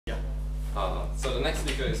So the next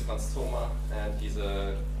speaker is Franz Thoma, and he's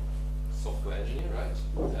a software engineer, right,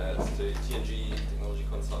 at the TNG Technology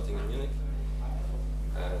Consulting in Munich.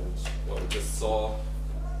 And well, we just saw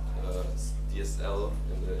DSL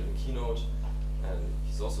in the keynote, and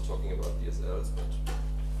he's also talking about DSLs, but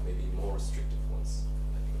maybe more restrictive ones,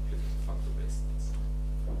 like applicative functor-based ones.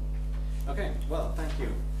 Okay, well, thank you.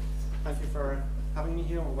 Thank you for having me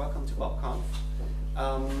here, and welcome to BobConf.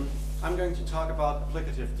 I'm going to talk about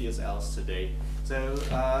applicative DSLs today. So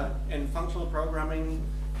in functional programming,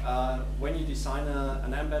 when you design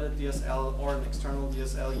an embedded DSL or an external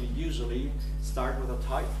DSL, you usually start with a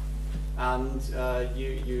type, and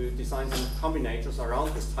you design some combinators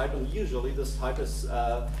around this type, and usually this type is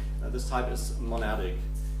monadic,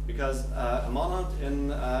 because a monad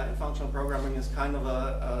in functional programming is kind of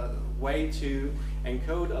a way to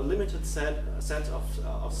encode a limited set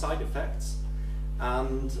of side effects,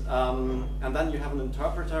 and then you have an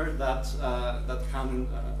interpreter that can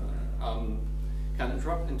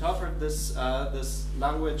interpret this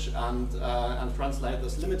language and translate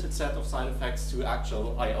this limited set of side effects to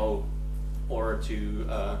actual I/O, or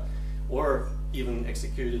even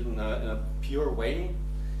execute it in a pure way.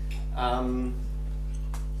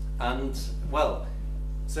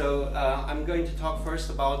 So I'm going to talk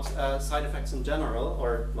first about side effects in general,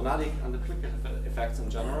 or monadic and applicative effects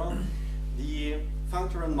in general. The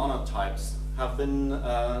functor and monad types have been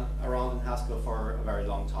around in Haskell for a very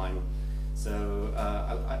long time. So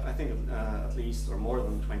I think at least or more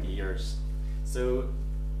than 20 years. So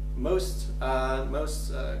most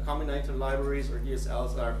combinator libraries or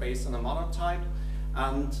DSLs are based on a monad type,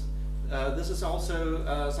 and this is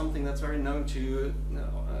also something that's very known to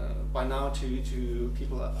by now to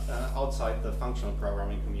people outside the functional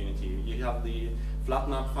programming community. You have the flat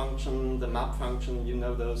map function, the map function. You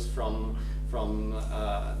know those from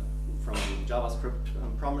JavaScript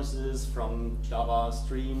promises, from Java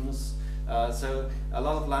streams. So a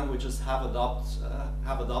lot of languages have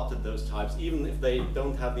adopted those types, even if they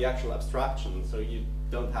don't have the actual abstraction. So you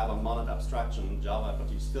don't have a monad abstraction in Java, but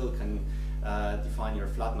you still can define your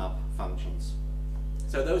flat map functions.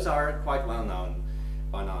 So those are quite well known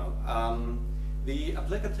by now. The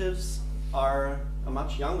applicatives are a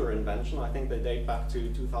much younger invention. I think they date back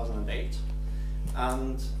to 2008,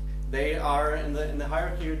 and they are in the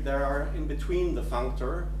hierarchy. They are in between the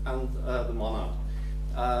functor and the monad.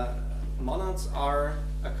 Monads are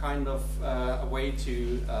a kind of a way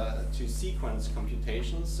to sequence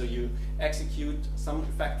computations. So you execute some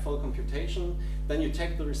effectful computation, then you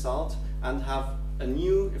take the result and have a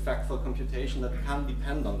new effectful computation that can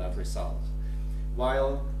depend on that result.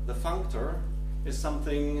 While the functor is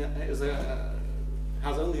something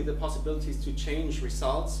has only the possibilities to change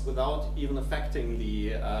results without even affecting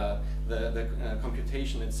the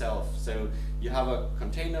computation itself. So you have a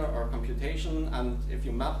container or computation, and if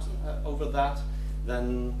you map over that,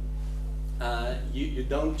 then you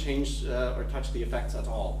don't change or touch the effects at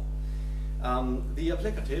all. The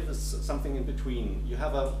applicative is something in between. You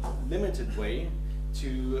have a limited way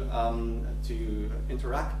to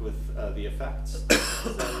interact with the effects.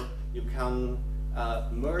 So you can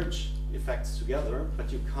merge effects together,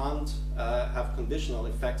 but you can't have conditional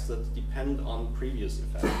effects that depend on previous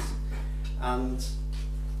effects. And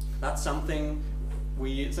that's something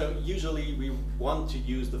so usually we want to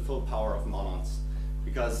use the full power of monads,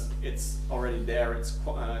 because it's already there, it's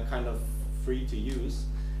kind of free to use.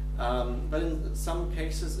 But in some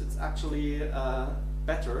cases it's actually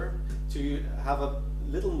better to have a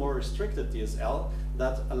little more restricted DSL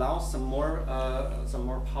that allows some more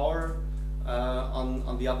power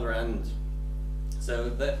on the other end. So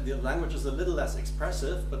the language is a little less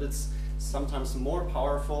expressive, but it's sometimes more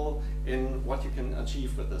powerful in what you can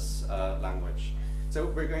achieve with this language. So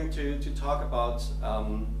we're going to talk about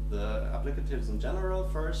the applicatives in general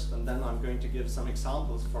first, and then I'm going to give some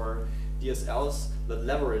examples for DSLs that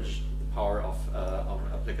leverage the power of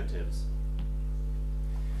applicatives.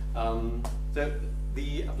 So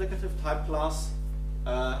the applicative type class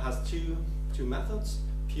has two methods.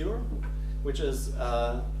 Pure, which is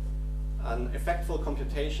an effectful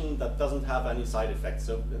computation that doesn't have any side effects.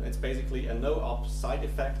 So it's basically a no-op side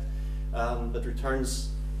effect that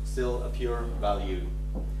returns still a pure value.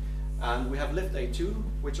 And we have lift-A2,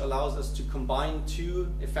 which allows us to combine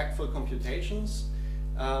two effectful computations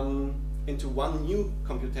into one new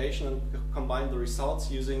computation and combine the results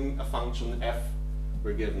using a function f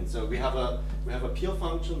we're given. So we have a pure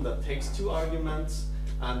function that takes two arguments,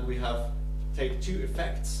 and we take two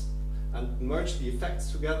effects and merge the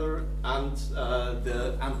effects together and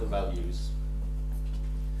the values.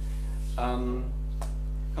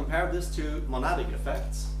 Compare this to monadic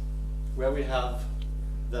effects, where we have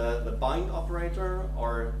the bind operator,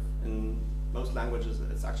 or in most languages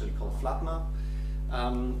it's actually called flat map,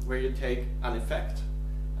 where you take an effect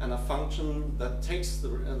and a function that takes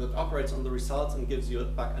that operates on the results and gives you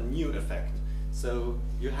back a new effect. So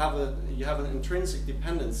you have an intrinsic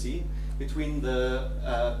dependency between the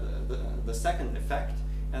second effect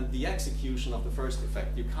and the execution of the first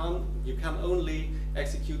effect. You can only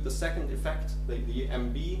execute the second effect, the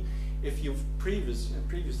MB, if you've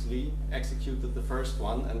previously executed the first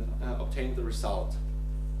one and obtained the result.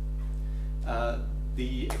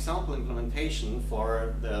 The example implementation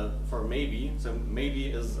for maybe, so maybe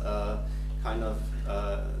is kind of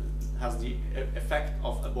has the effect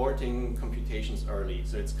of aborting computations early.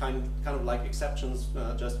 So it's kind of like exceptions,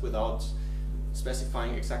 just without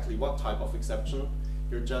specifying exactly what type of exception.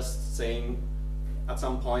 You're just saying at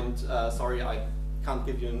some point, sorry, I can't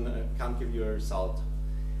give you a result.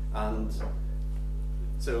 And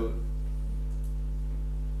so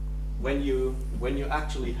when you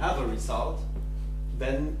actually have a result,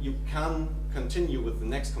 then you can continue with the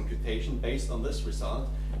next computation based on this result.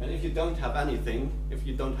 And if you don't have anything, if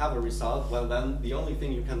you don't have a result, well then the only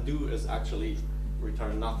thing you can do is actually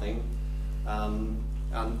return nothing.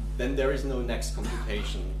 And then there is no next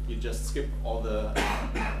computation. You just skip all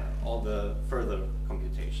the further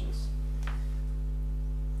computations.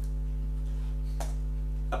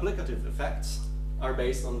 Applicative effects are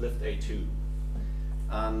based on lift A2.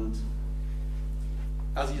 And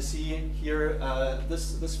as you see here,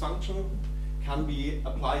 this function can be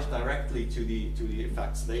applied directly to the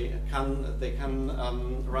effects. They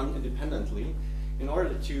can run independently. In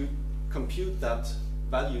order to compute that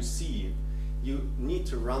value C, you need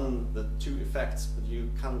to run the two effects, but you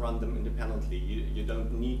can run them independently. You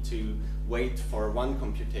don't need to wait for one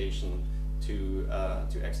computation to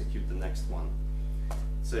execute the next one.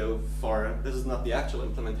 So this is not the actual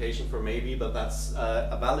implementation for maybe, but that's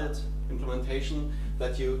a valid implementation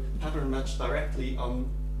that you pattern match directly on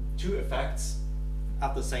two effects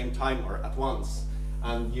at the same time or at once.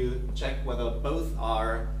 And you check whether both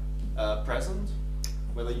are present,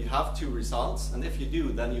 whether you have two results, and if you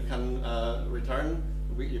do, then you can return,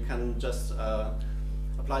 you can just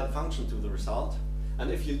apply the function to the result.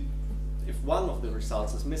 And if one of the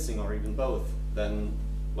results is missing or even both, then,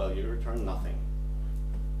 well, you return nothing.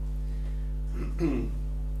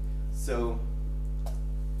 So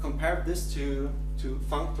compare this to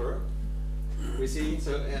functor. We see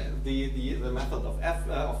the method of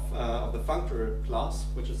the functor class,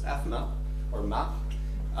 which is fmap or map.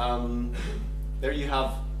 There you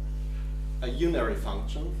have a unary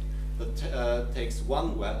function that takes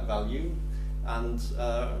one value and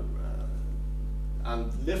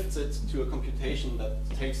lifts it to a computation that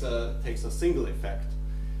takes a single effect.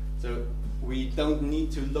 So we don't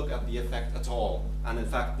need to look at the effect at all. And in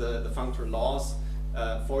fact, the functor laws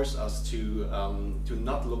force us to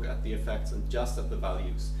not look at the effects and just at the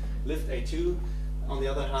values. Lift A2, on the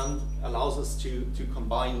other hand, allows us to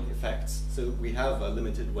combine effects. So we have a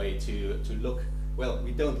limited way to look. Well,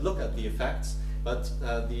 we don't look at the effects, but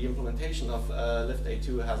the implementation of Lift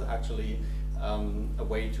A2 has actually a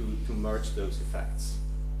way to merge those effects.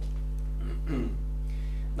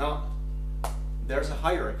 Now, there's a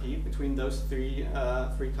hierarchy between those three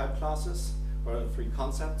type classes, or three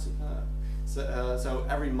concepts. So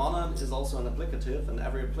every monad is also an applicative, and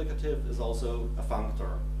every applicative is also a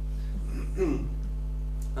functor.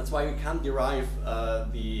 That's why you can derive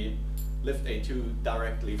the lift A2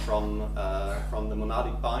 directly from the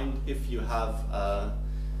monadic bind if you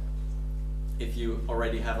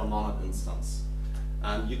already have a monad instance,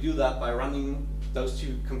 and you do that by running those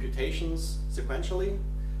two computations sequentially,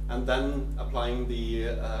 and then applying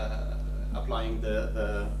the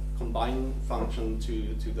combine function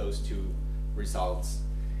to those two results.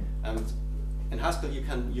 And in Haskell you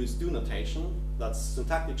can use do notation. That's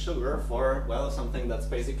syntactic sugar for, well, something that's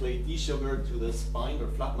basically desugared to this bind or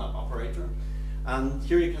flat map operator. And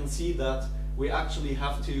here you can see that we actually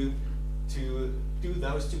have to do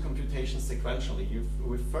those two computations sequentially.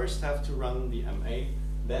 We first have to run the MA,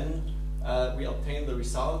 then we obtain the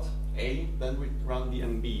result A, then we run the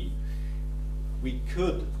MB. We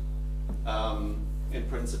could, in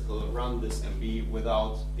principle, run this MB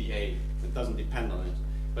without the A. It doesn't depend on it.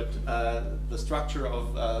 But the structure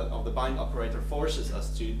of the bind operator forces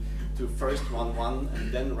us to first run one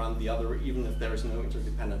and then run the other, even if there is no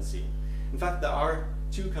interdependency. In fact, there are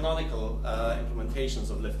two canonical implementations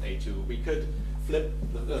of lift A2. We could flip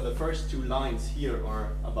the first two lines here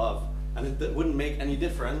or above, and it wouldn't make any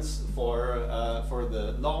difference for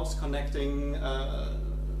the laws connecting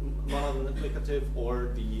monad and applicative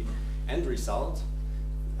or the end result.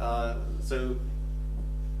 So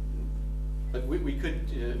But we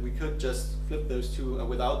could just flip those two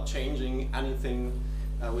without changing anything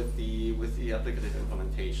with the applicative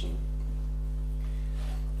implementation.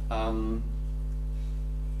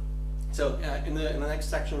 So in the next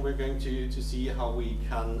section, we're going to see how we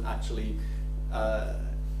can actually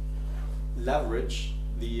leverage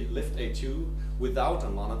the lift-A2 without a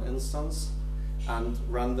monad instance and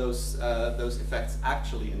run those effects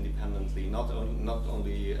actually independently, not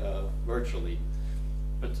only virtually.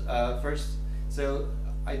 But first, so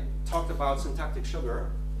I talked about syntactic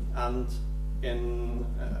sugar, and in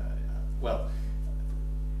well,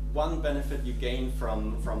 one benefit you gain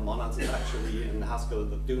from monads is actually in Haskell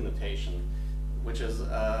the do notation, which is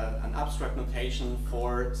an abstract notation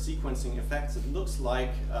for sequencing effects. It looks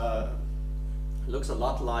like looks a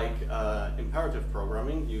lot like imperative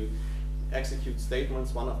programming. You execute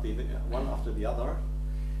statements one after the other,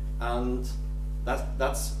 and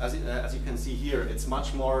that's as you can see here, it's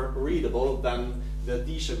much more readable than the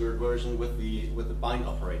desugared version with the bind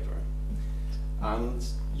operator. And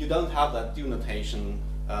you don't have that do notation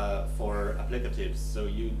for applicatives, so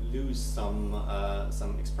you lose some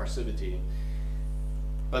expressivity.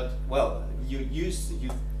 But well, you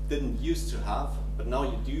didn't used to have, but now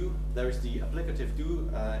you do. There's the applicative do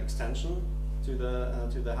extension to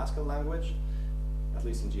the Haskell language, at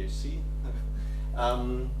least in GHC,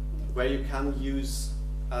 where you can use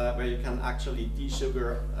where you can actually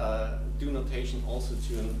desugar do notation also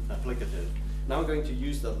to an applicative. Now I'm going to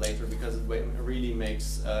use that later because it really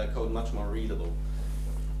makes code much more readable.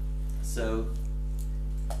 So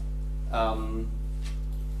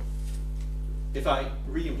if I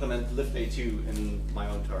re-implement lift-A2 in my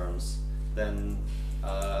own terms, then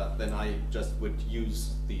I just would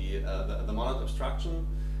use the monad abstraction,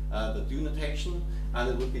 the do notation, and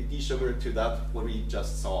it would be desugared to that what we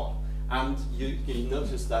just saw. And you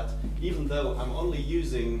notice that even though I'm only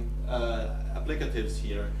using applicatives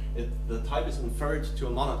here, the type is inferred to a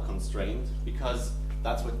monad constraint because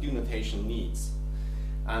that's what do notation needs.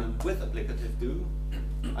 And with applicative do,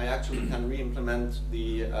 I actually can re-implement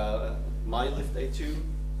the my lift-A2,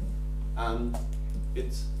 and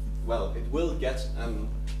it will get an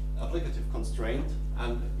applicative constraint,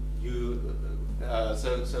 and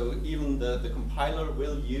so even the compiler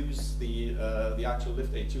will use the actual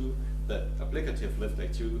lift-A2, the applicative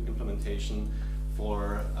lift-A2 implementation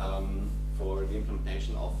for the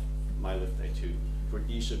implementation of my lift-A2 for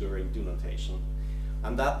desugaring do notation,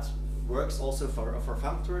 and that works also for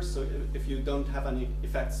functors. So if you don't have any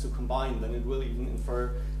effects to combine, then it will even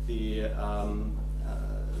infer the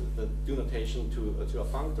do notation to a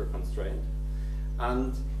functor constraint.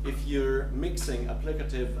 And if you're mixing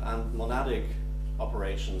applicative and monadic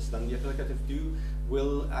operations, then the applicative do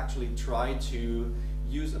will actually try to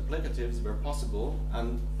use applicatives where possible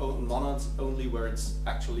and monads only where it's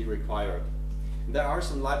actually required. There are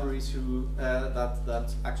some libraries who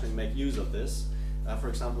that actually make use of this. For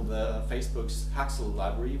example, the Facebook's Haxel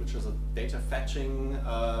library, which is a data fetching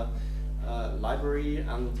library,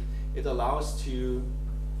 and it allows to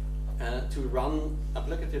run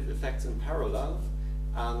applicative effects in parallel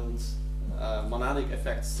and monadic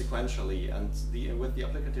effects sequentially. And with the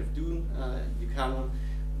applicative do, you can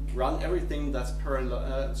run everything that's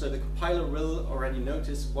parallel. So the compiler will already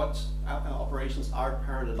notice what operations are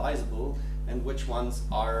parallelizable and which ones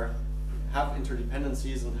have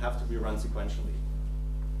interdependencies and have to be run sequentially.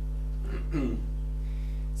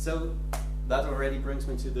 So that already brings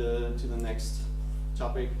me to the next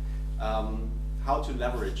topic, how to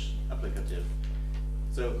leverage applicative.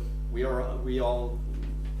 So we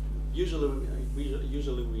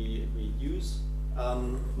usually use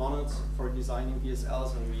monads for designing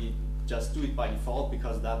DSLs, and we just do it by default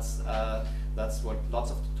because that's what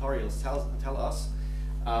lots of tutorials tell us.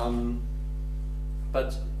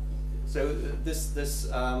 But so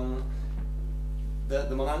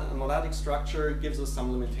the monadic structure gives us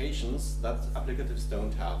some limitations that applicatives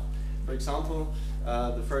don't have. For example,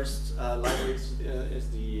 the first library is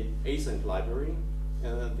the async library,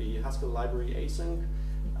 the Haskell library async,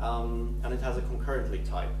 and it has a concurrently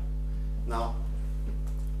type. Now,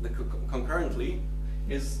 the concurrently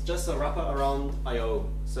is just a wrapper around I/O.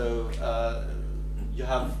 So you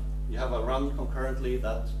have a run concurrently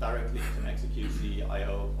that directly executes the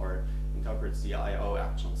I/O or interprets the I/O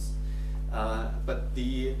actions. But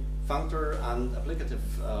the functor and applicative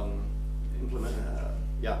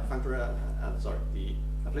the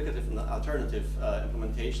applicative and alternative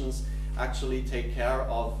implementations actually take care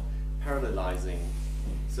of parallelizing.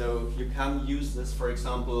 So you can use this, for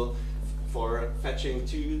example, for fetching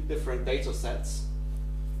two different data sets,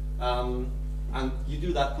 and you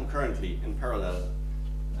do that concurrently in parallel,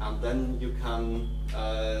 and then you can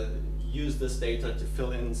use this data to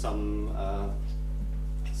fill in some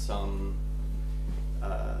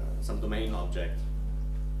domain object.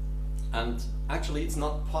 And actually, it's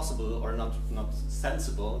not possible or not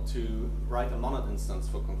sensible to write a monad instance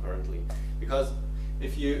for concurrently, because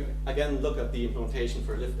if you again look at the implementation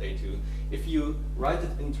for lift A2, if you write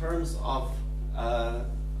it in terms of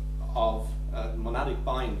monadic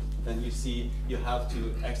bind, then you see you have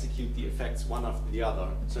to execute the effects one after the other.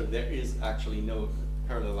 So there is actually no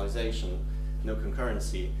parallelization, no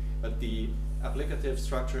concurrency, but the applicative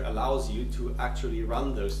structure allows you to actually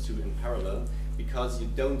run those two in parallel, because you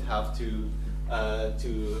don't have to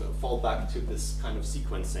fall back to this kind of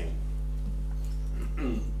sequencing.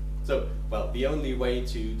 So, well, the only way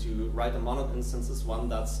to write a monad instance is one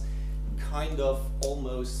that's kind of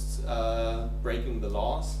almost breaking the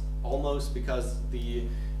laws, almost, because the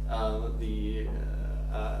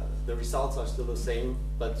results are still the same,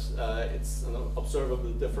 but it's an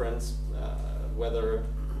observable difference whether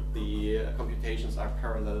the computations are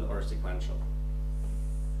parallel or sequential.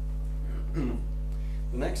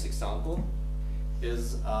 The next example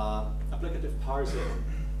is applicative parser,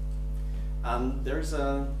 and there's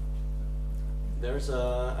a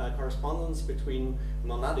correspondence between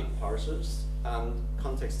monadic parsers and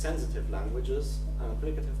context-sensitive languages, and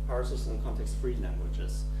applicative parsers and context-free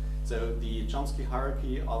languages. So the Chomsky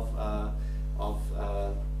hierarchy of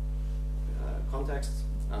context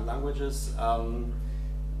and languages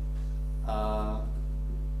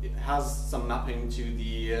it has some mapping to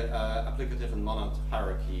the applicative and monad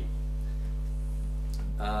hierarchy.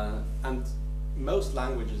 And most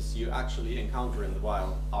languages you actually encounter in the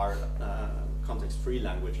wild are context-free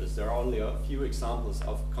languages. There are only a few examples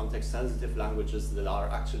of context-sensitive languages that are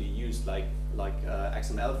actually used, like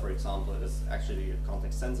XML, for example, is actually a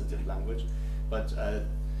context-sensitive language. But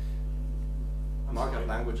markup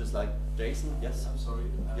languages like JSON, yes? I'm sorry.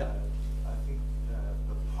 Yeah. I think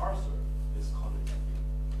the parser is context-free,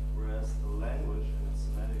 whereas the language and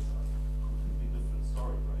semantics are a completely different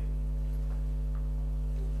story, right?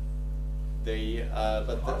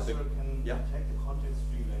 The parser can detect the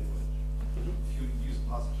context-free language. Mm-hmm. If you use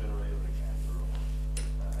parser generator like Answer or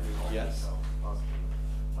any yes. parser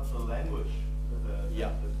generator. But the language,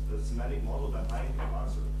 the semantic model behind the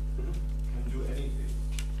parser can do anything.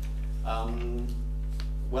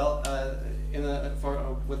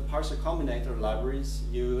 With parser combinator libraries,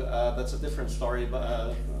 that's a different story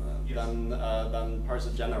than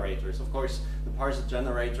parser generators. Of course, the parser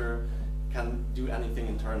generator can do anything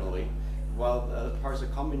internally, while parser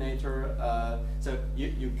combinator, so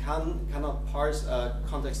you cannot parse a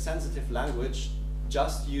context-sensitive language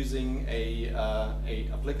just using a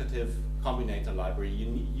applicative combinator library. You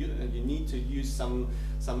need to use some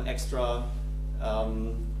extra.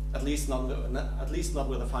 At least not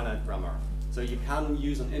with a finite grammar. So you can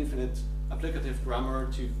use an infinite applicative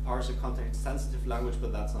grammar to parse a context-sensitive language,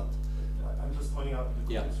 but that's not. I'm just pointing out the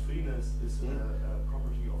context freeness is a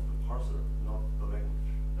property of the parser, not the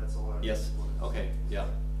language. That's all I Yes. wanted to Okay. say. Yeah.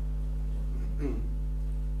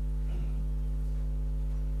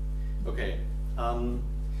 Okay.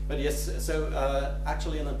 But yes. So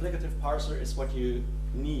actually, an applicative parser is what you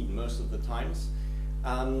need most of the times.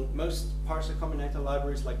 Most parser combinator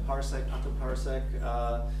libraries like Parsec, optparse,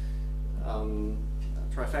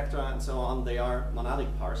 Trifecta, and so on, they are monadic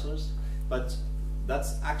parsers. But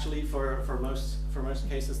that's actually for most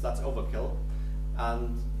cases that's overkill,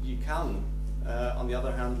 and you can, on the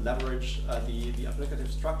other hand, leverage the applicative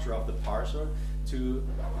structure of the parser to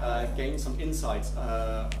gain some insights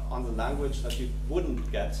on the language that you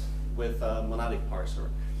wouldn't get with a monadic parser.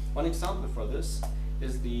 One example for this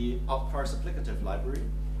is the optparse-applicative library,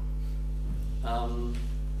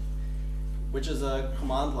 which is a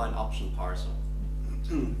command line option parser.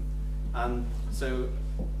 And so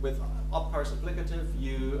with optparse-applicative,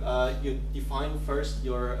 you define first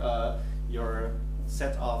your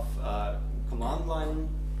set of command line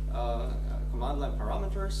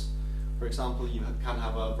parameters. For example, you can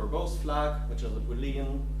have a verbose flag, which is a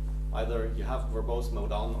Boolean. Either you have verbose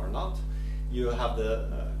mode on or not. You have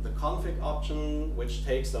the config option, which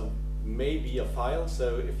takes maybe a file.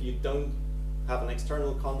 So if you don't have an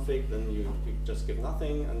external config, then you just give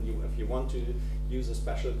nothing. And if you want to use a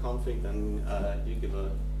special config, then you give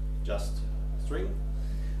a just string.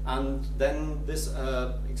 And then this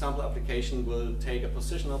example application will take a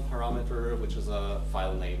positional parameter, which is a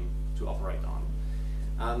file name to operate on.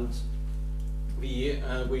 And we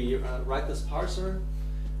write this parser.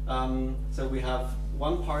 So we have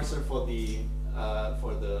one parser for the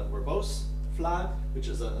verbose flag, which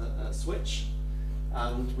is a switch,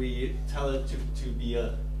 and we tell it to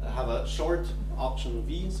have a short option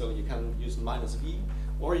v, so you can use -v,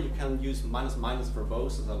 or you can use --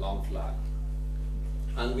 verbose as a long flag.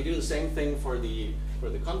 And we do the same thing for the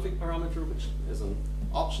config parameter, which is an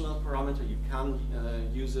optional parameter. You can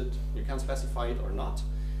use it, you can specify it or not.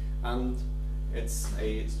 And it's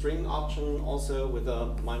a string option also with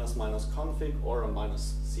a -- config or a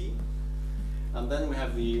 -c. And then we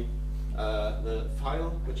have the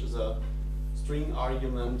file, which is a string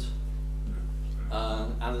argument,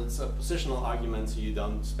 and it's a positional argument, so you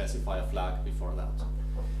don't specify a flag before that.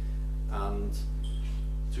 And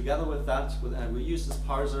together with that, we use this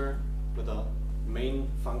parser with a main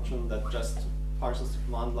function that just parses the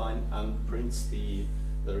command line and prints the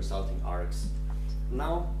resulting args.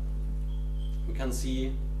 Now we can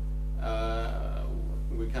see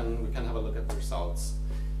we can have a look at the results.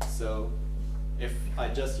 So if I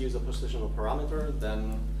just use a positional parameter,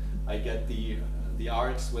 then I get the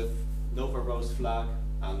args with no verbose flag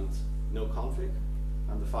and no config,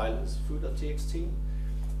 and the file is foo.txt.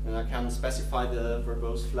 And I can specify the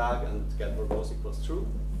verbose flag and get verbose equals true.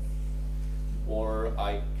 Or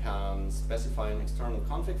I can specify an external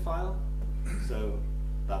config file. So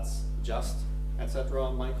that's just, etc.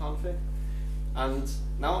 on my config. And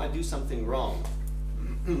now I do something wrong.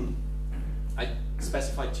 I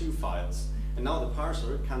specify two files. And now the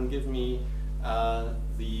parser can give me an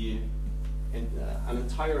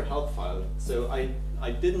entire help file. So I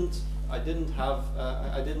didn't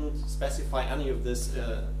specify any of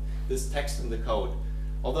this text in the code.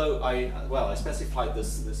 Although I specified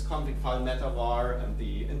this config file metavar and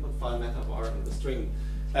the input file metavar and the string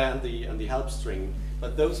and the help string,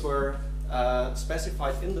 but those were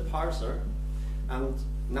specified in the parser. And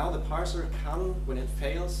now the parser can, when it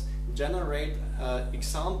fails, generate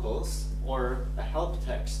examples or a help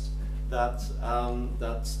text that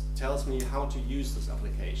tells me how to use this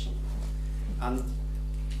application. And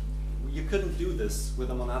you couldn't do this with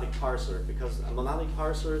a monadic parser, because a monadic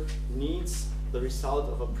parser needs the result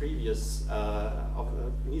of a previous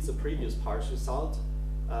parse result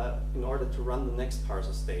in order to run the next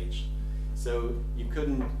parser stage. So you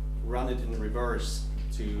couldn't run it in reverse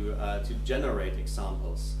to generate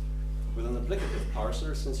examples. With an applicative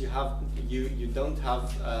parser, since you don't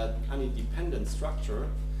have any dependent structure,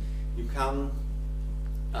 you can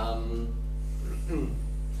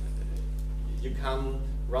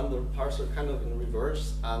run the parser kind of in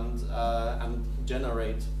reverse and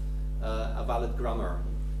generate a valid grammar.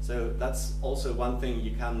 So that's also one thing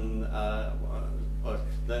you can, or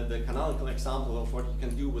the canonical example of what you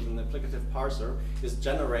can do with an applicative parser is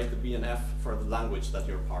generate the BNF for the language that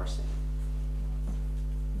you're parsing.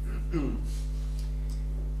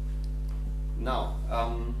 Now,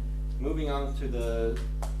 moving on to the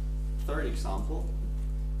third example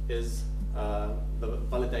is the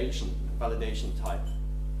validation type.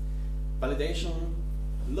 Validation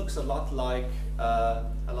looks a lot like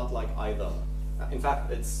either. In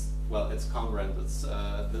fact, it's congruent. It's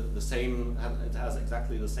the same. It has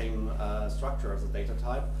exactly the same structure as a data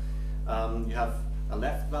type. You have a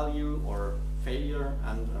left value or failure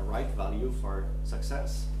and a right value for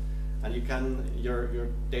success, and your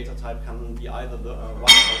data type can be either the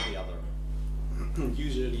one or the other.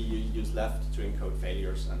 Usually, you use left to encode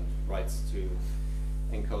failures and rights to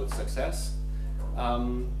encode success.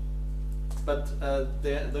 But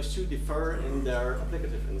those two differ in their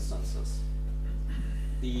applicative instances.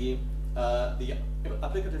 The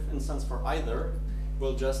applicative instance for either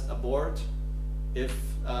will just abort if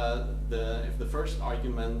the first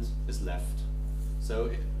argument is left. So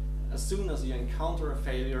as soon as you encounter a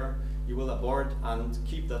failure, you will abort and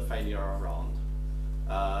keep that failure around,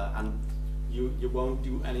 and you won't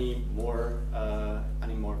do any more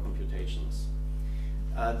computations.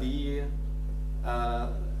 The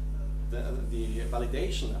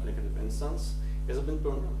validation applicative instance is a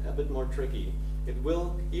bit more tricky. It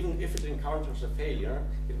will, even if it encounters a failure,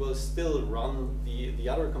 it will still run the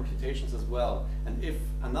other computations as well. And if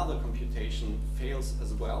another computation fails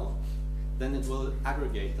as well, then it will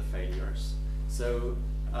aggregate the failures. So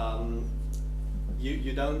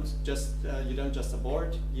you don't just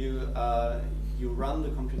abort. You run the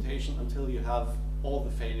computation until you have all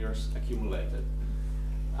the failures accumulated.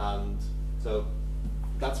 And so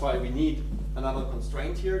that's why we need another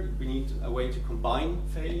constraint here. We need a way to combine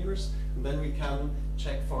failures, and then we can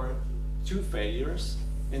check for two failures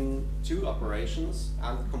in two operations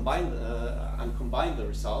and combine the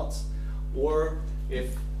results. Or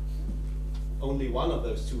if only one of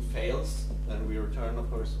those two fails, then we return, of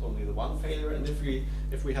course, only the one failure. And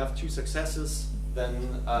if we have two successes, then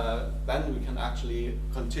we can actually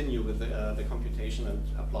continue with the computation and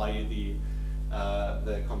apply the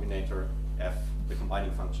combinator f, the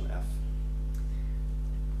combining function f.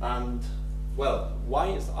 And well, why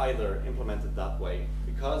is either implemented that way?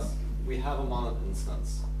 Because we have a monad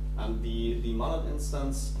instance, and the monad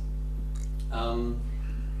instance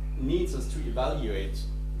needs us to evaluate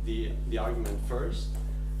the argument first,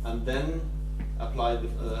 and then apply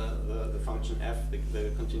the function f,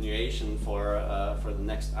 the continuation for the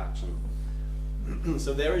next action.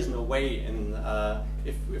 So there is no way in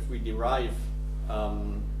if we derive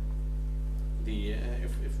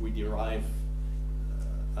if we derive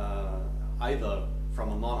either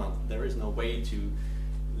from a monad, there is no way to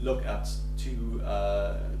look at two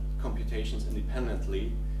computations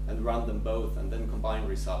independently and run them both and then combine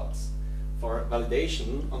results. For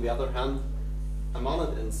validation, on the other hand, a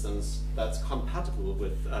monad instance that's compatible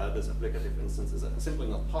with this applicative instance is simply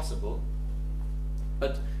not possible.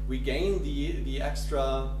 But we gain the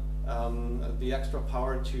extra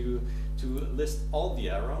power to list all the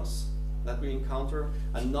errors that we encounter,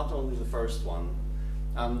 and not only the first one.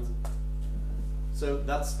 And so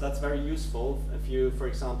that's very useful if you, for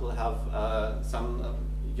example, have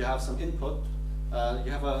you have some input.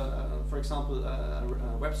 You have for example,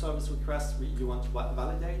 a web service request you want to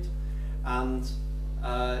validate, and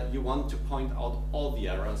you want to point out all the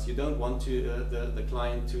errors. You don't want to the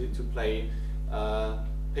client to play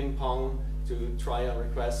ping pong to try a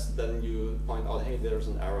request. Then you point out, hey, there's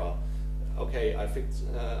an error. Okay, I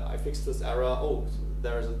fixed this error. Oh,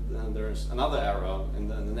 there's another error in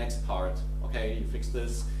the next part. Okay, you fix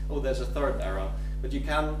this. Oh, there's a third error. But you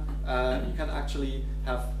can actually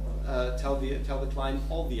have tell the client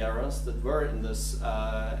all the errors that were in this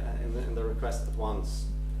in the request at once.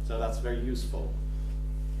 So that's very useful.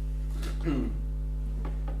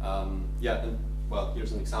 Yeah, and well,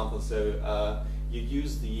 here's an example. So you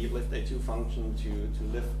use the lift_a2 function to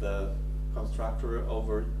lift the constructor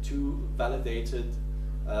over two validated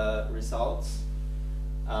results,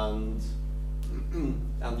 and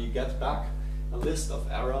you get back a list of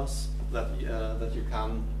errors that you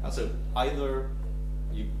can. So either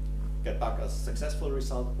you get back a successful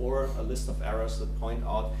result or a list of errors that point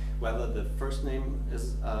out whether the first name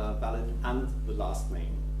is valid and the last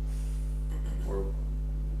name, or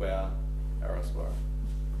where errors were.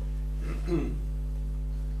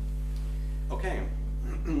 Okay,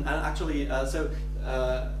 and actually,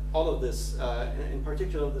 all of this, in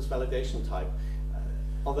particular this validation type,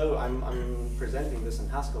 although I'm presenting this in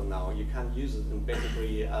Haskell now, you can use it in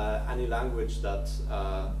basically any language that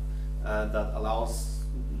that allows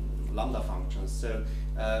lambda functions. So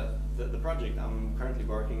the project I'm currently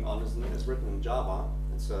working on is written in Java.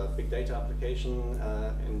 It's a big data application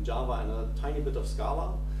in Java and a tiny bit of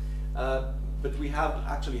Scala. But we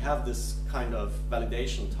actually have this kind of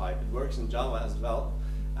validation type. It works in Java as well,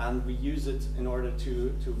 and we use it in order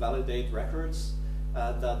to validate records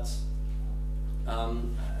that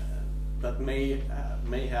may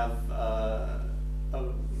have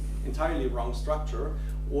an entirely wrong structure,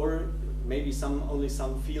 or maybe only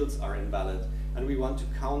some fields are invalid, and we want to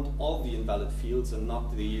count all the invalid fields and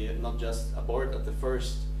not just abort at the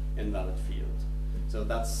first invalid field. So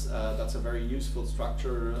that's a very useful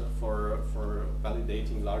structure for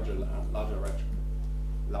validating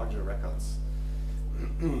larger records.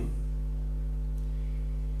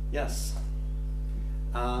 Yes,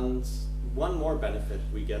 and one more benefit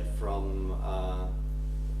we get from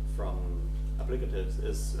applicatives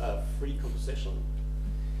is free composition.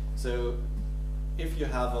 So if you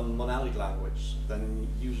have a monadic language, then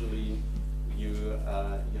usually you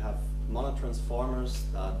have monad transformers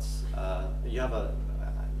that you have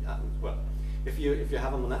well, if you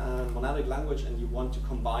have a monadic language and you want to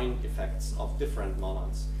combine effects of different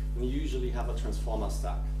monads, then you usually have a transformer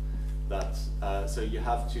stack. That so you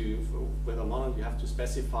have to, with a monad, you have to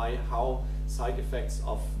specify how side effects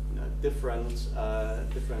of different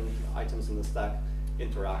items in the stack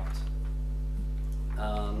interact.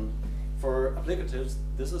 For applicatives,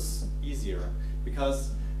 this is easier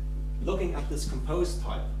because looking at this compose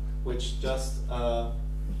type, which just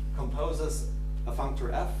composes a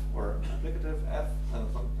functor f or applicative f and a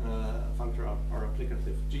functor or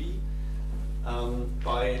applicative g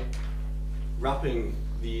by wrapping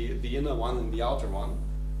the inner one and the outer one.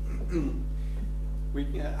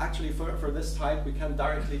 We actually for this type we can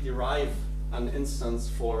directly derive an instance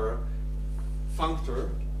for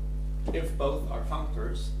functor if both are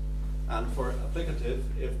functors, and for applicative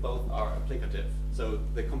if both are applicative. So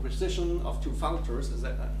the composition of two functors is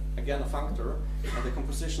again a functor, and the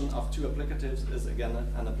composition of two applicatives is again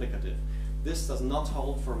an applicative. This does not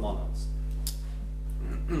hold for monads.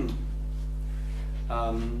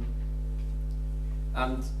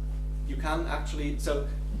 And you can actually, so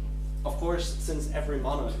of course, since every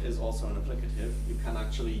monad is also an applicative, you can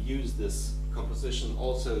actually use this composition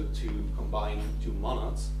also to combine two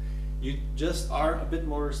monads. You just are a bit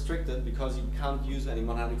more restricted because you can't use any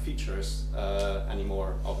monadic features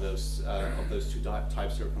anymore of those two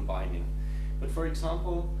types you're combining. But for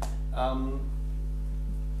example,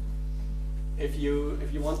 if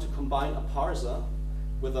you want to combine a parser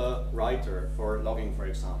with a writer for logging, for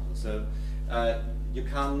example, so you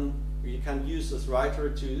can use this writer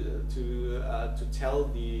to tell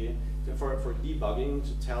for debugging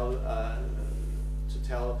to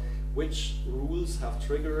tell which rules have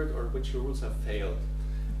triggered or which rules have failed,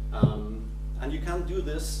 and you can do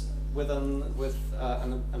this with an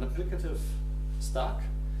applicative stack.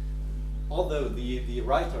 Although the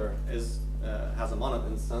writer has a monad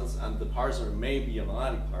instance and the parser may be a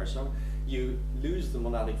monadic parser, you lose the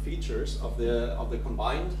monadic features of the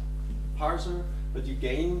combined parser, but you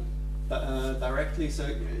gain directly. So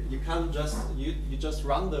you can just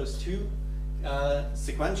run those two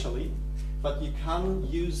sequentially, but you can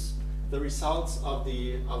use the results of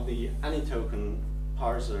the AnyToken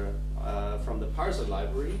parser from the parser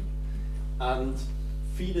library and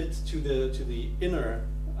feed it to the inner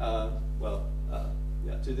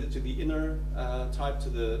to the inner type, to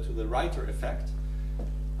the writer effect,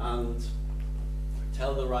 and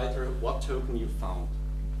tell the writer what token you found.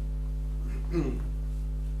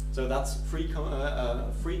 So that's free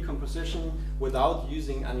composition without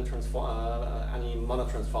using any monad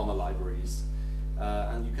transformer libraries,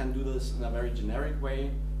 and you can do this in a very generic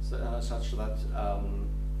way, such that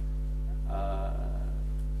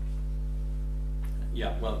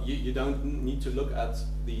you don't need to look at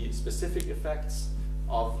the specific effects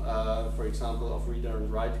of, for example, of reader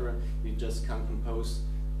and writer. You just can compose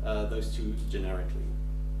those two generically.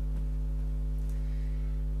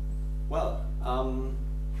 Well,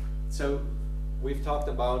 so we've talked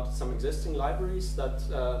about some existing libraries that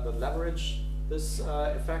leverage this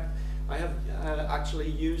effect. I have actually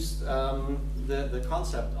used the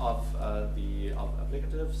concept of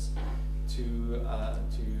applicatives to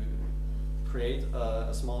create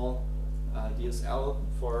a small DSL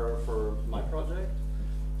for my project,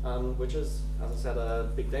 which is, as I said, a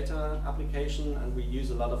big data application, and we use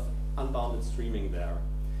a lot of unbounded streaming there.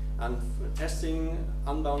 And testing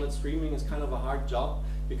unbounded streaming is kind of a hard job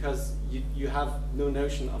because you have no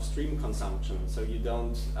notion of stream consumption. So you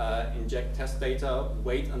don't inject test data,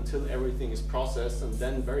 wait until everything is processed, and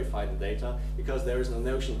then verify the data, because there is no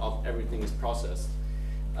notion of everything is processed.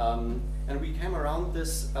 And we came around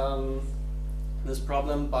this this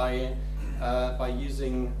problem by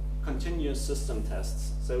using continuous system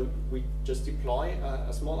tests. So we just deploy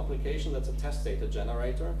a small application that's a test data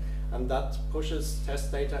generator, and that pushes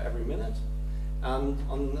test data every minute. And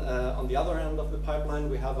on the other end of the pipeline,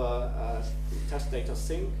 we have a test data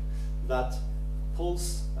sink that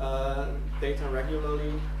pulls data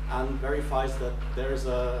regularly and verifies that there is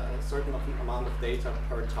a certain amount of data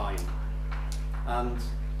per time. And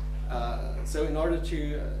so in order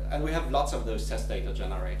to, and we have lots of those test data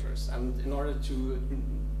generators, and in order to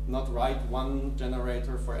not write one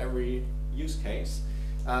generator for every use case,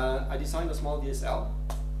 I designed a small DSL,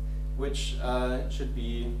 which should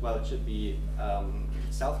be, well, it should be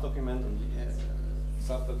self-documenting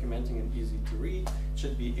and easy to read. It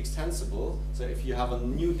should be extensible. So if you have a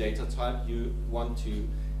new data type, you want to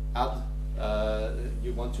add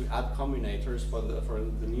combinators for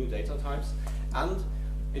the new data types, and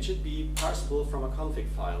it should be parsable from a config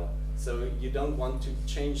file. So you don't want to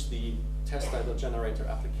change the test data generator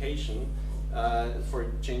application for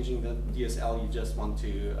changing the DSL. You just want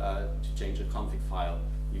to change a config file.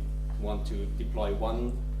 You want to deploy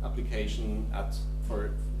one application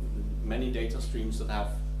for many data streams that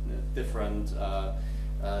have different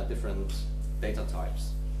data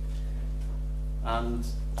types. And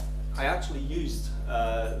I actually used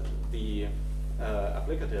the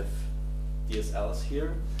applicative DSLs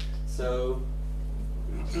here. So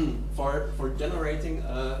for generating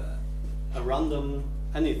a random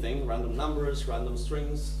anything, random numbers, random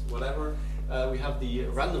strings, whatever, we have the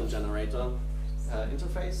random generator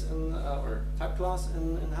interface or type class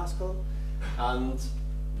in Haskell, and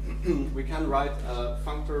we can write a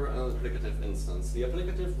functor and applicative instance. The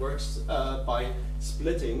applicative works by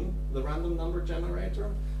splitting the random number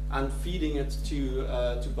generator and feeding it to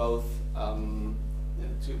both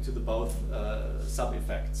to the both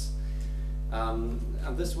sub-effects. And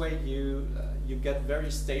this way you get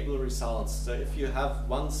very stable results. So if you have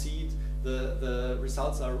one seed, the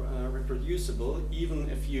results are reproducible, even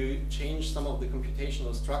if you change some of the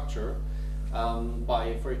computational structure.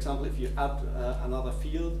 By, for example, if you add another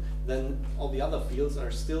field, then all the other fields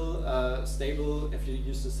are still stable if you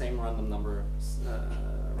use the same random number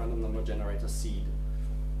generator seed.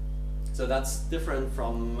 So that's different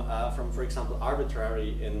from for example,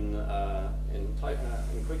 arbitrary in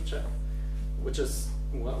QuickCheck, which is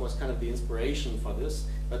was kind of the inspiration for this.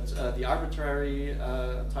 But the arbitrary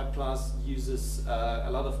type class uses a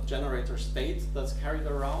lot of generator state that's carried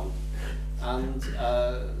around, and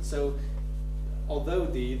so although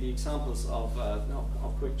the examples of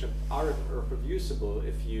QuickCheck are reproducible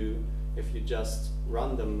if you just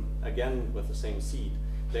run them again with the same seed,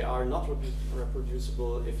 they are not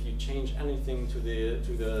reproducible if you change anything to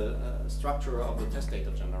the structure of the test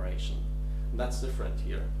data generation. And that's different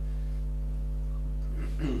here.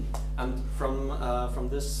 And from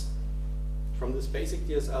this basic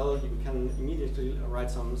DSL, you can immediately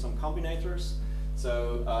write some combinators.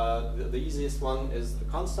 So the easiest one is the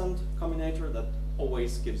constant combinator that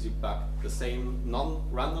always gives you back the same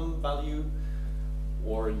non-random value,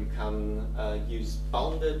 or you can use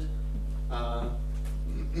bounded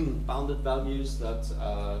bounded values that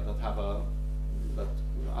that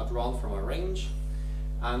are drawn from a range.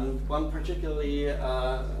 And one particularly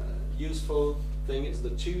useful thing is the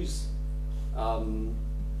choose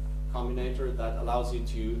combinator that allows you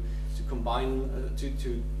to combine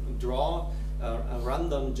to draw a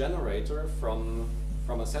random generator from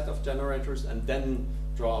a set of generators and then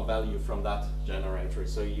draw a value from that generator.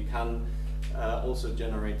 So you can also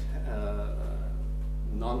generate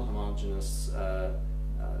non-homogeneous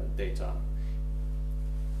data.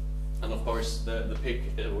 And of course the pick,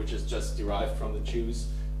 which is just derived from the choose,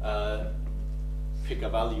 pick a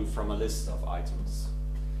value from a list of items.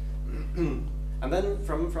 And then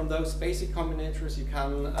from those basic combinators you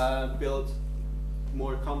can build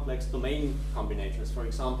more complex domain combinators. For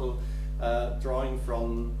example, drawing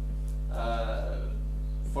from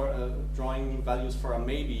drawing values for a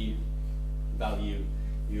maybe value.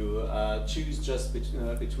 You choose just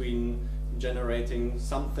between generating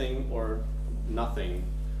something or nothing,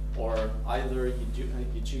 or either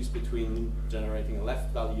you choose between generating a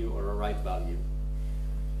left value or a right value.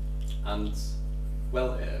 And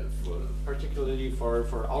well, particularly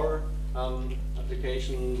for our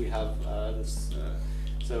application, we have this.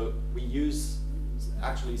 So we use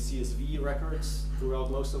actually CSV records throughout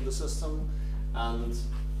most of the system, and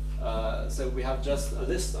so we have just a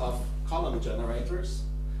list of column generators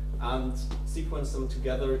and sequence them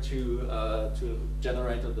together to a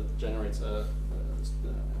generator that generates a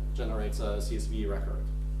CSV record.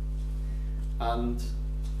 And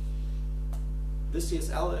this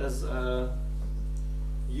DSL is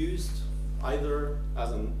used either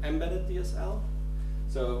as an embedded DSL.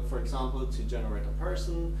 So for example, to generate a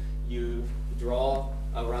person, you draw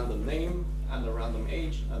a random name and a random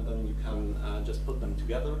age, and then you can just put them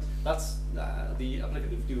together. That's the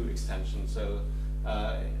applicative do extension. So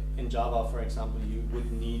in Java, for example, you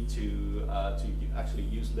would need to actually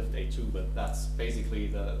use lift A2, but that's basically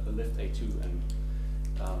the lift A2 and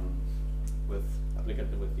with the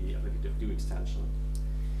applicative do extension.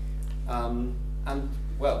 And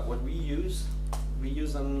well, what we use a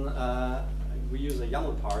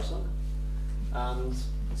YAML parser, and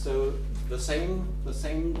so the same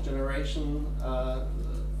generation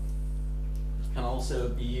can also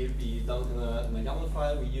be done in a YAML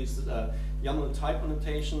file. We use YAML type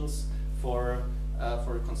annotations for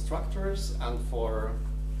constructors and for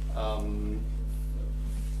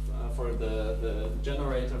the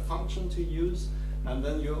generator function to use, and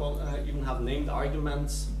then you even have named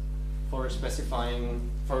arguments for specifying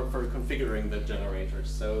for configuring the generators.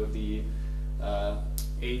 So the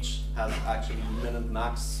age has actually min and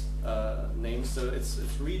max names, so it's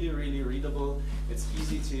really readable. It's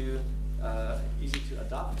easy to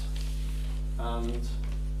adapt, and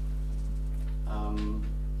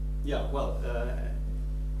yeah, well,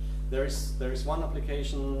 there is one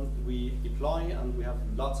application we deploy, and we have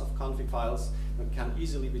lots of config files that can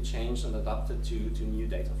easily be changed and adapted to new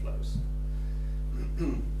data flows.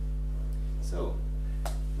 So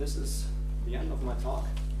this is the end of my talk.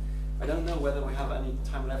 I don't know whether we have any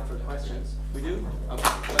time left for questions. We do? Okay.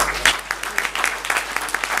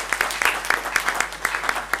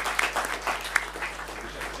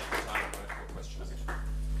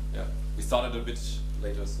 Yeah, we started a bit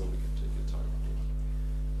later, so we can take your time.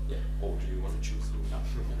 Yeah, or do you want to choose?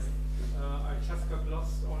 No. I just got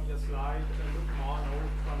lost on your slide and look more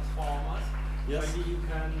node transformers. Yes. Maybe you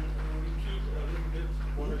can repeat a little bit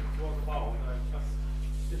what it was about. I just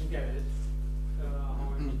didn't get it.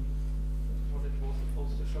 What it was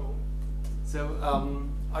supposed to show. So,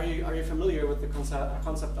 are you familiar with the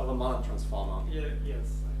concept of a monad transformer? Yeah,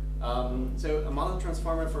 yes. So a monad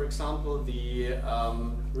transformer, for example, the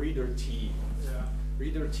reader T. Yeah.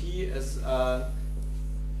 Reader T is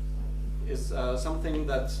something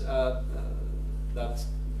that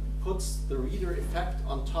puts the reader effect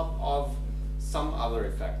on top of some other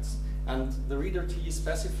effects. And the reader T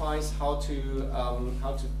specifies how to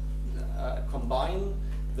combine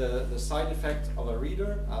the side effect of a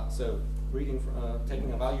reader, so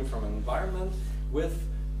taking a value from an environment, with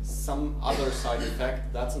some other side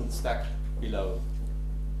effect that's in the stack below.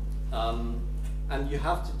 And you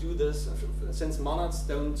have to do this since monads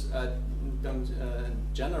don't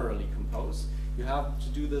generally compose. You have to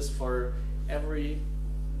do this for every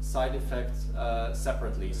side effect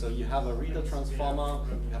separately. So you have a reader transformer,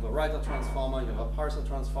 you have a writer transformer, you have a parser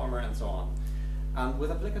transformer, and so on. And with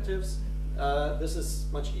applicatives, this is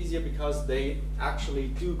much easier because they actually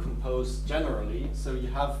do compose generally. So you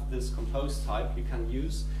have this compose type you can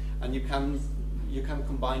use, and you can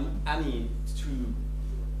combine any two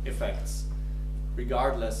effects,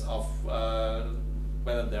 regardless of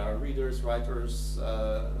whether they are readers, writers,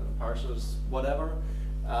 parsers, whatever.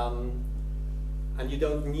 And you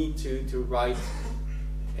don't need to write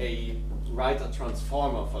a writer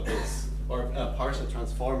transformer for this, or a parser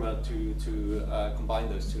transformer to combine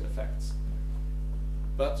those two effects.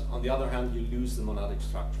 But on the other hand, you lose the monadic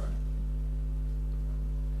structure.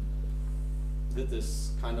 Did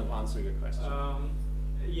this kind of answer your question? I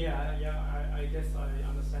guess I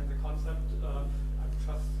understand the concept. I just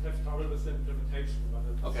have trouble with the implementation, but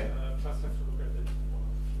it's, okay. Just have to look at it for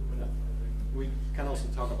a few minutes, I think. We can also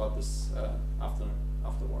talk about this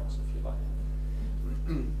afterwards, if you like.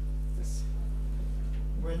 Yes.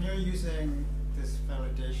 When you're using this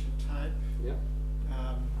validation type, yeah.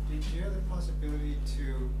 Did you have the possibility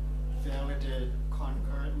to validate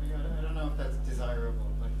concurrently? I don't know if that's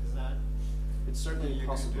desirable, but is that? It's certainly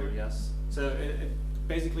possible, yes. So it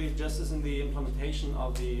basically just as in the implementation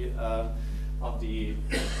of the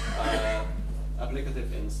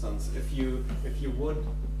applicative instance, if you would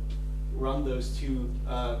run those two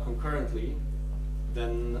concurrently,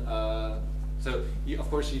 then so of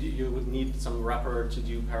course you would need some wrapper to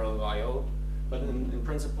do parallel I/O. But in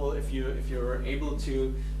principle, if you're able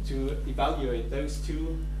to evaluate those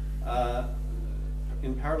two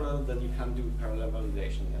in parallel, then you can do parallel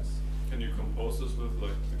validation. Yes. Can you compose this with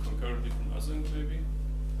like the concurrently from async maybe?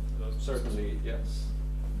 Certainly, yes.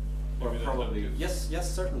 Or probably yes,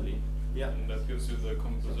 certainly. Yeah. And that gives you the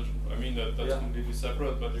composition. I mean that's completely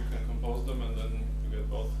separate, but you can compose them and then you get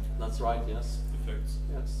both. That's right. Yes. Effects.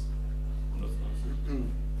 Yes. That's nice.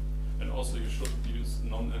 And also you should use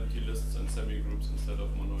non-empty lists and semi-groups instead of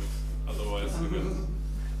monoids. Otherwise you get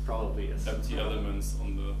probably yes. empty elements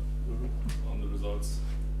on the results.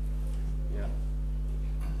 Yeah.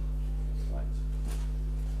 Right.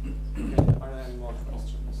 Okay. Are there any more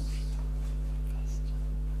questions?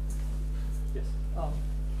 Yes.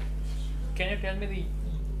 Can you tell me the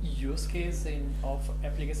use case of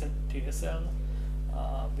application DSL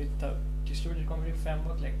with the distributed computing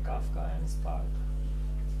framework like Kafka and Spark?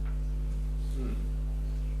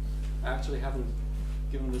 I actually haven't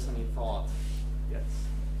given this any thought yet.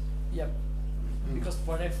 Yep. Because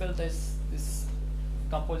what I felt is this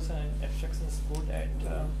composition and abstraction is good at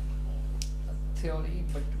theory,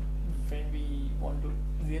 but when we want to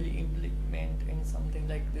really implement in something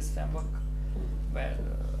like this framework where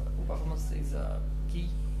performance is a key.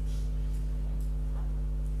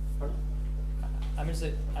 Pardon? I mean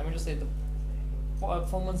to say the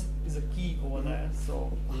performance is a key over there.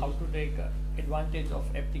 So how to take advantage of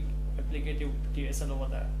applicative DSL over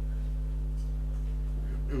there?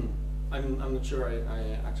 I'm not sure I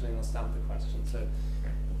actually understand the question.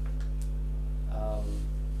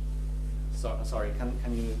 So, sorry. Can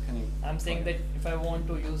you? I'm saying that if I want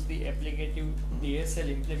to use the applicative DSL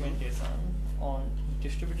implementation on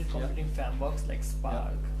distributed computing frameworks like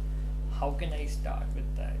Spark, how can I start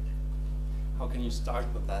with that? How can you start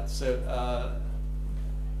with that? So,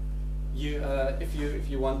 if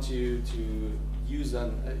you want to use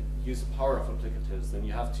the power of applicatives, then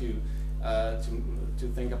you have to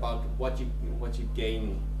think about what you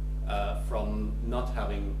gain from not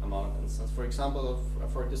having a monad instance. For example,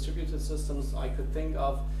 for distributed systems, I could think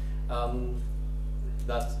of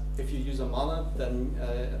that if you use a monad,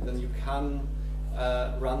 then you can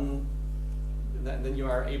run. Then you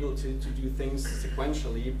are able to do things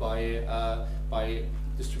sequentially by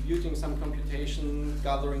distributing some computation,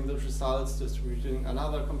 gathering the results, distributing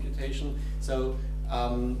another computation. So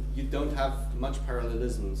you don't have much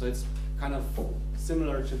parallelism. So it's kind of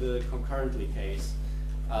similar to the concurrently case.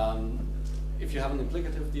 If you have an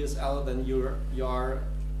applicative DSL, then you are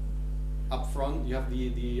upfront. You have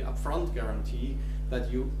the upfront guarantee that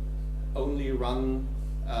you only run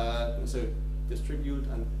so distribute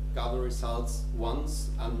and gather results once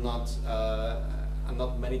and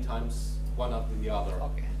not many times one after the other.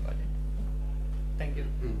 Okay, got it. Thank you.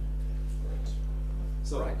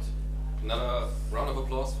 So, right. Another round of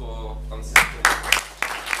applause for Franz Thoma.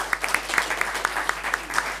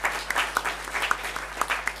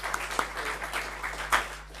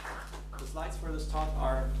 The slides for this talk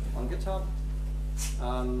are on GitHub,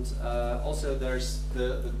 and also there's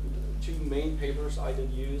the two main papers I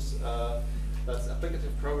did use. That's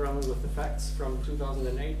Applicative Programming with Effects from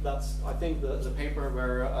 2008. That's, I think, the paper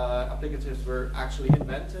where applicatives were actually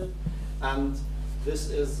invented. And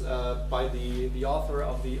this is by the author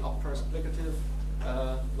of the optparse-applicative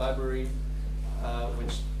library,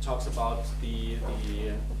 which talks about the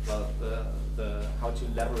how to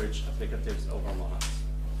leverage applicatives over monads.